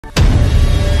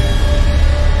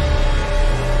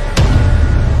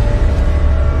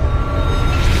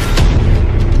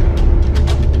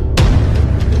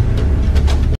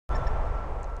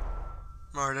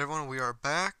Alright everyone, we are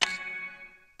back.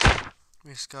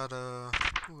 We just got an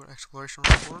exploration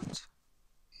report.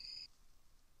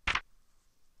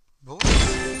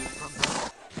 Bullets, not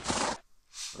bad.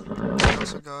 We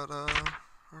also got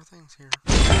our things here.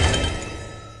 Not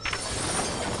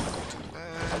too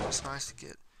bad. It's nice to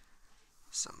get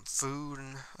some food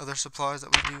and other supplies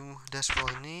that we do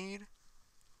desperately need.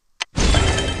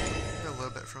 Get a little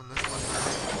bit from this one.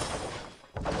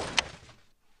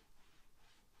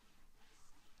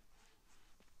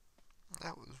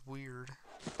 That was weird.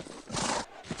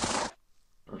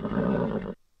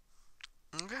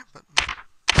 Okay, but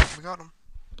we got them.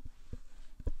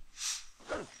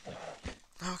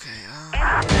 Okay,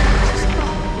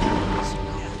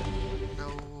 no,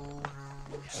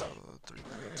 so 3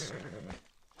 minutes.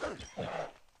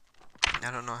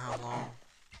 I don't know how long,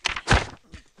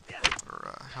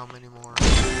 or how many more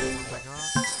ones I got.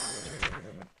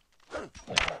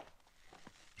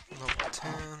 Level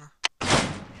 10.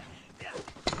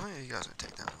 Oh yeah, you guys are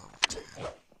take down level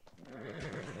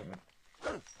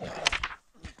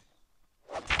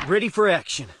 10. Ready for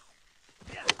action.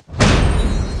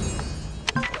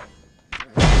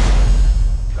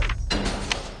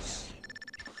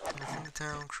 From the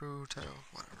town, crew, tail,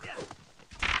 whatever.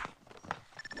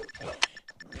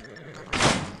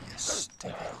 Yes,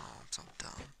 stupid. Oh, I'm so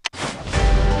dumb.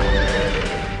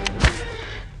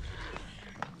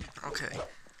 Okay.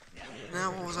 Now,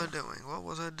 what was I doing? What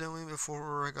was I doing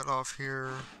before I got off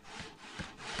here?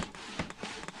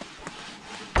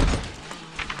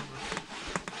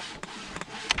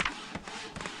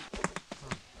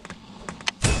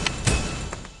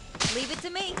 Leave it to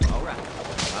me. All right.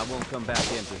 I won't come back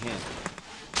empty-handed.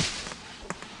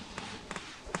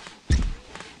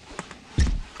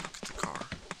 Get the car.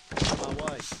 My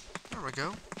wife. There we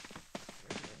go.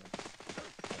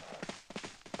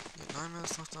 Got 9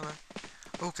 minutes left on it.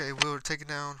 Okay, we're taking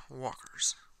down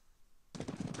walkers.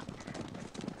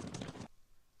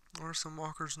 There are some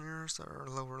walkers near us that are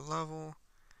lower level.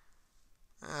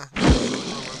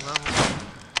 Lower level.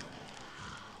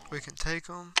 We can take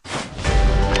them. How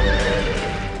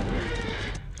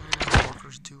many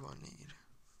walkers do I need?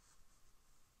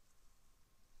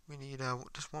 We need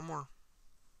just one more.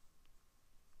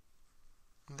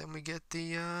 And then we get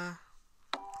the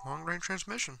long-range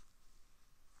transmission.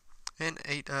 And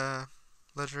 8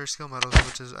 legendary skill medals,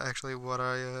 which is actually what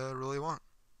I really want.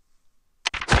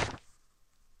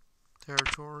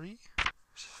 Territory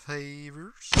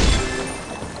favors,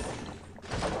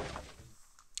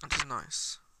 which is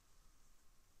nice.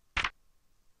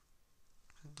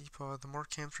 Depot. The more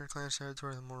camps in clan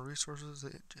territory, the more resources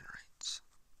it generates.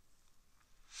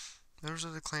 Members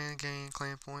of the clan gain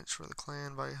clan points for the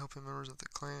clan by helping members of the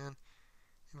clan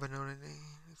and by donating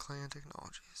clan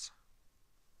technologies.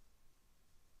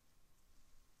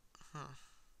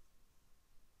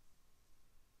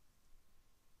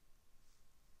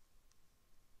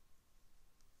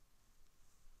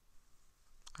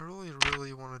 I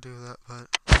really want to do that, but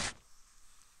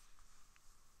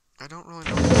I don't really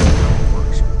know how it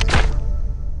works.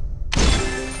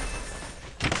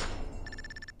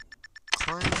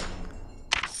 Clan.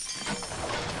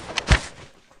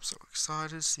 I'm so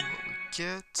excited to see what we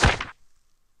get.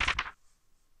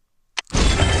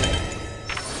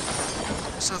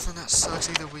 Something that sucks,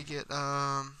 either we get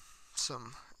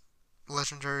some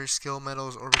legendary skill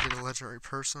medals or we get a legendary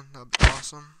person. That'd be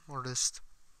awesome. Or just,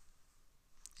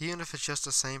 even if it's just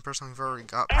the same person we've already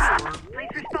got before. Please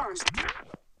respond.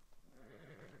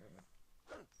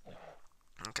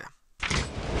 Okay.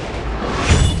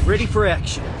 Ready for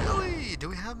action. Billy! Do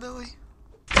we have Billy?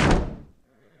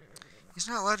 He's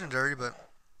not legendary,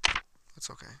 but it's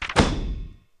okay.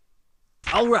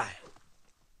 All right.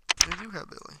 We do have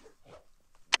Billy.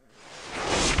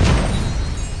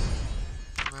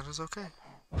 And that is okay.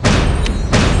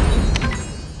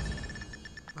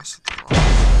 That's the wrong.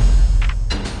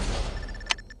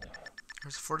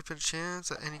 There's a 40% chance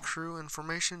that any crew and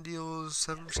formation deals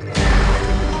 7%.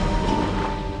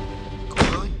 Cool,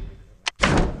 Billy.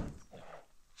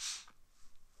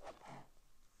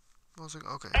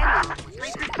 Okay. We can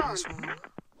still do this one.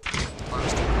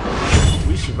 Last one.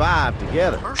 We survived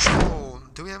together. Herschel!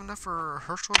 Do we have enough for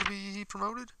Herschel to be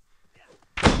promoted?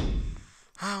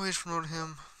 We just promoted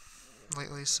him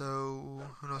lately, so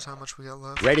who knows how much we got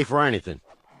left. Ready for anything.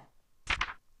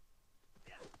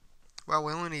 Wow,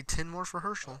 we only need 10 more for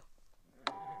Herschel.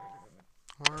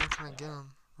 Where can I get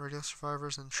him? Radio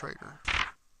Survivors and Trader.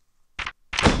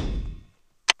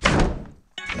 I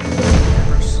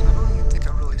don't even think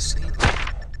I've really seen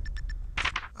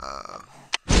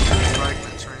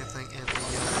fragments or anything in the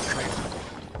Trader.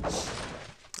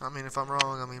 I mean, if I'm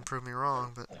wrong, I mean, prove me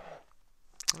wrong, but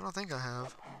I don't think I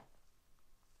have.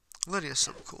 Lydia's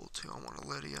so cool too. I want a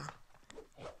Lydia.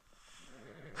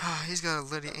 He's got a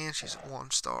Lydia and she's 1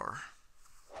 star.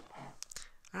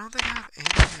 I don't think I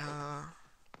have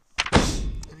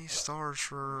any stars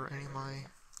for any of my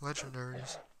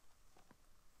legendaries.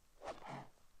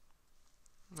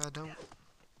 I don't.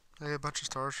 I have a bunch of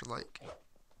stars for like.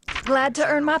 Glad to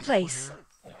earn my people place. here.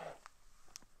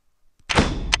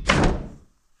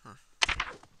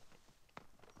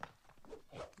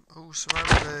 Oh,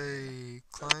 survivor day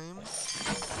claim.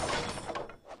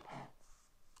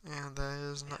 And that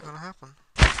is not gonna happen.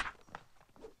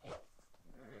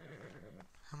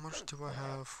 How much do I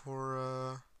have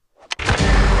for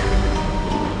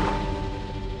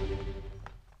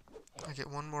I get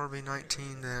one more, be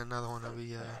 19, then another one will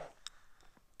be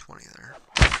 20 there.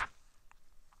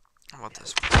 How about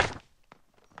this one?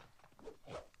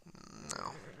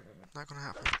 No, not gonna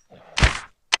happen.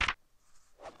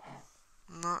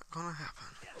 Not gonna happen.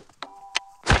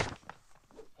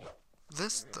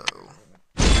 This though.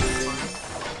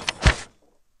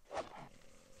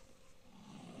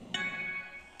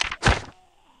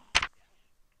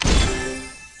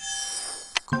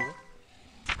 Cool.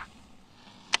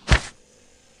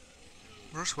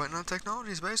 We're sweating on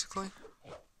technologies basically.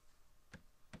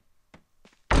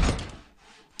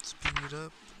 Speed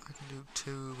up. I can do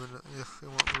 2, but it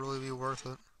won't really be worth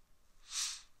it.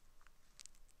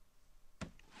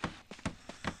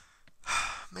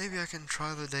 Maybe I can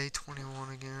try the day 21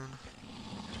 again.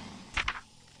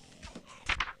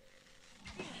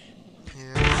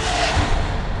 Yeah.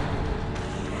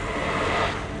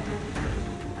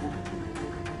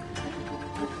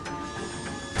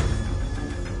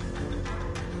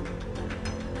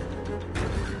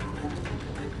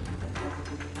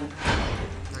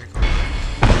 There you go.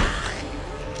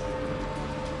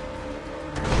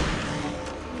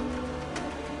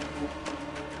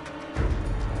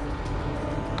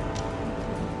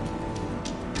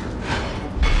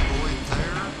 Boy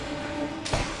there.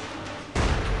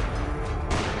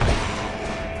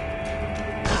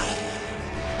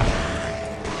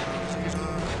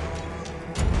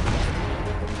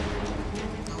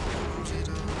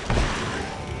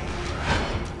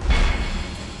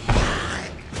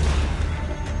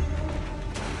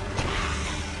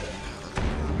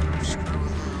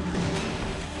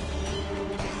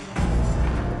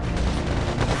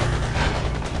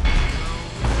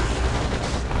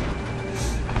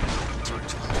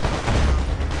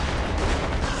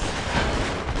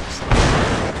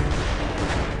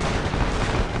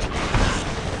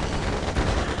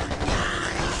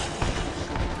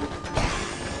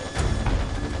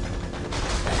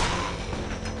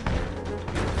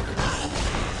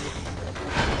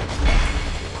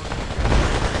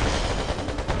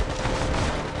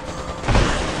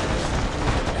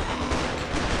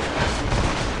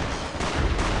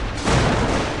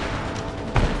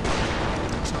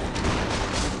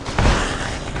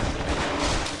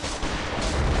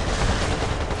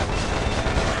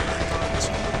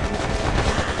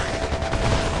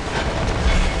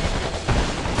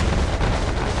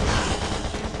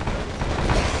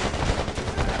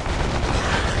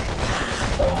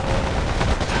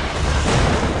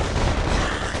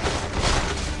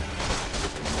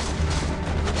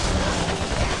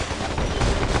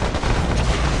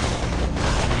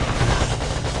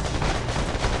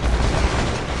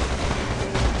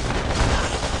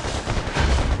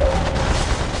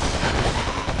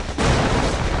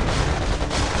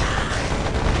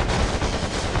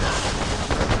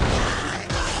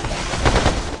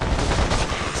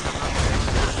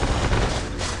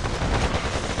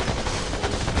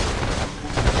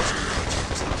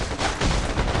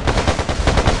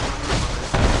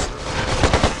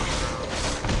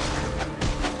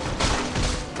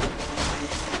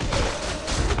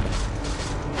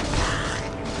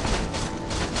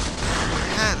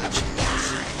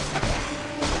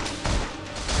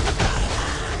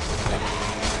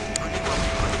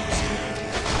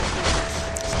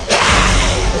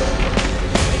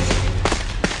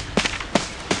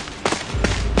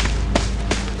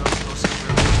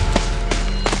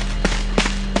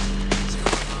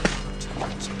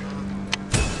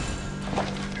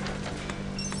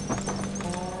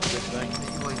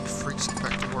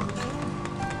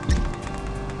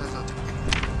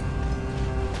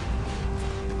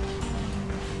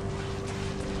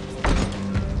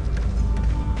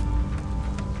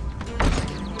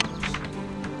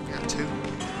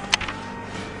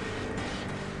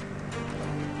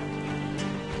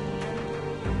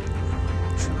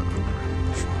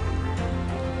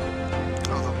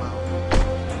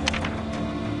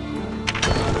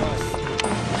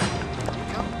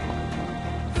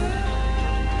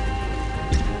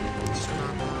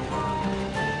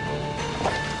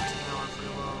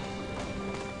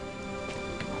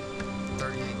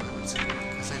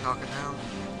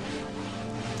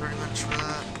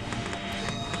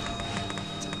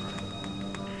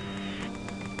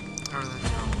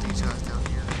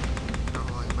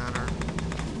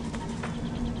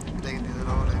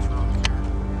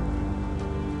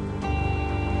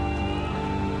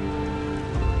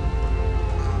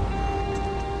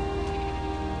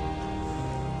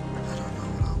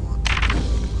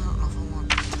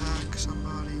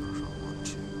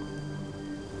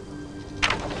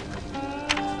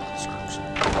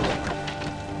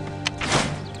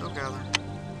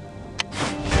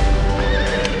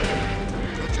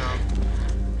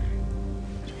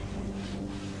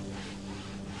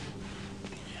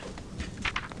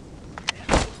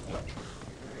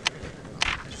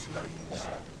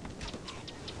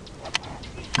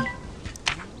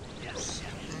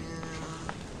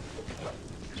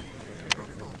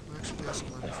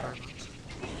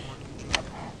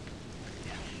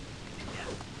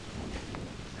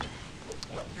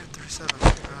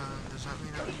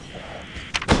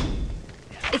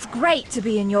 great to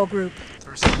be in your group.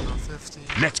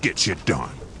 3750. Let's get shit done.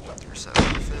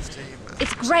 3750.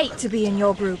 It's great to be in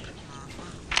your group.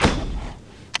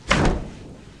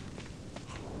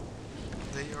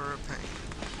 They are a pain.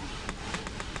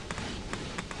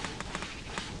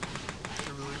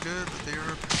 They're really good, but they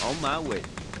are a pain. On my way.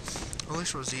 At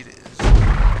least Rosita is.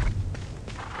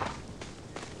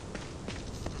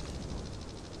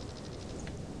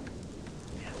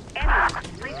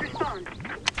 Please respond.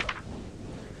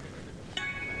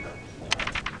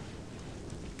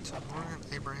 So Morgan,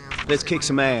 Abraham. Let's kick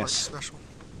some Abraham, ass. like, special.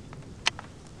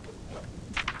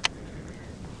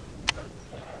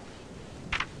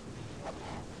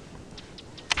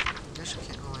 I guess you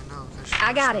can't really know because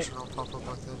I got it. don't pop up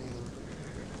like that either.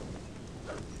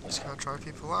 Just gotta try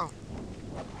people out.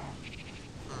 I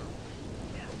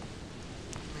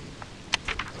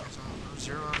guess I'm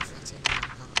 0 out of 15.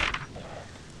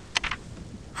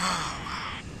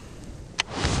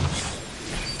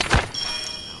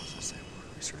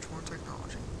 Research more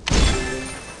technology.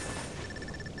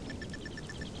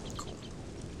 Cool.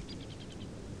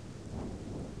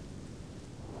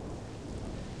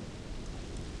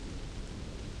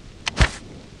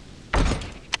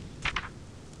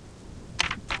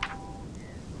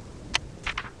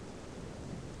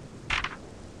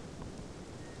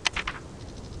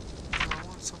 I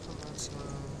want something that's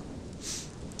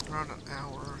around an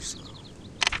hour or so.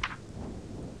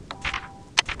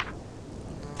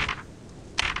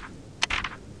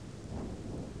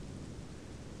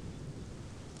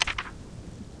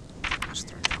 That's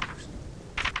 3 hours.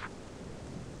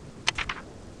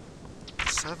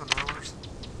 7 hours.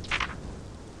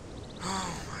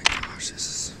 Oh my gosh, this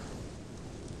is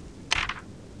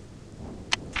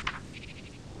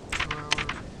 2 hours,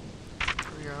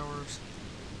 3 hours.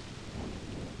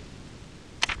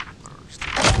 What hours?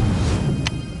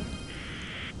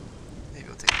 Maybe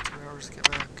it'll take me 2 hours to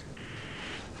get back.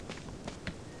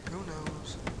 Who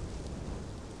knows?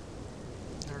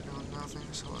 They're doing nothing,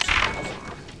 so let's go for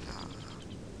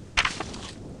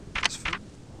this food.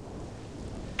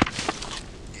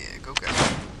 Yeah, go get it.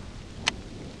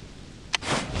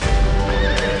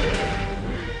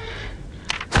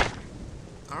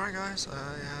 Alright guys, I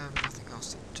have nothing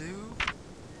else to do.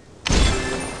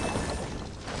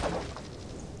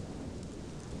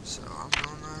 So I'm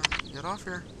gonna get off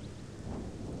here.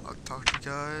 I'll talk to you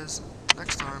guys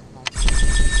next time.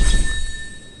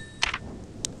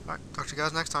 Alright, talk to you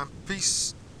guys next time.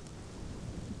 Peace.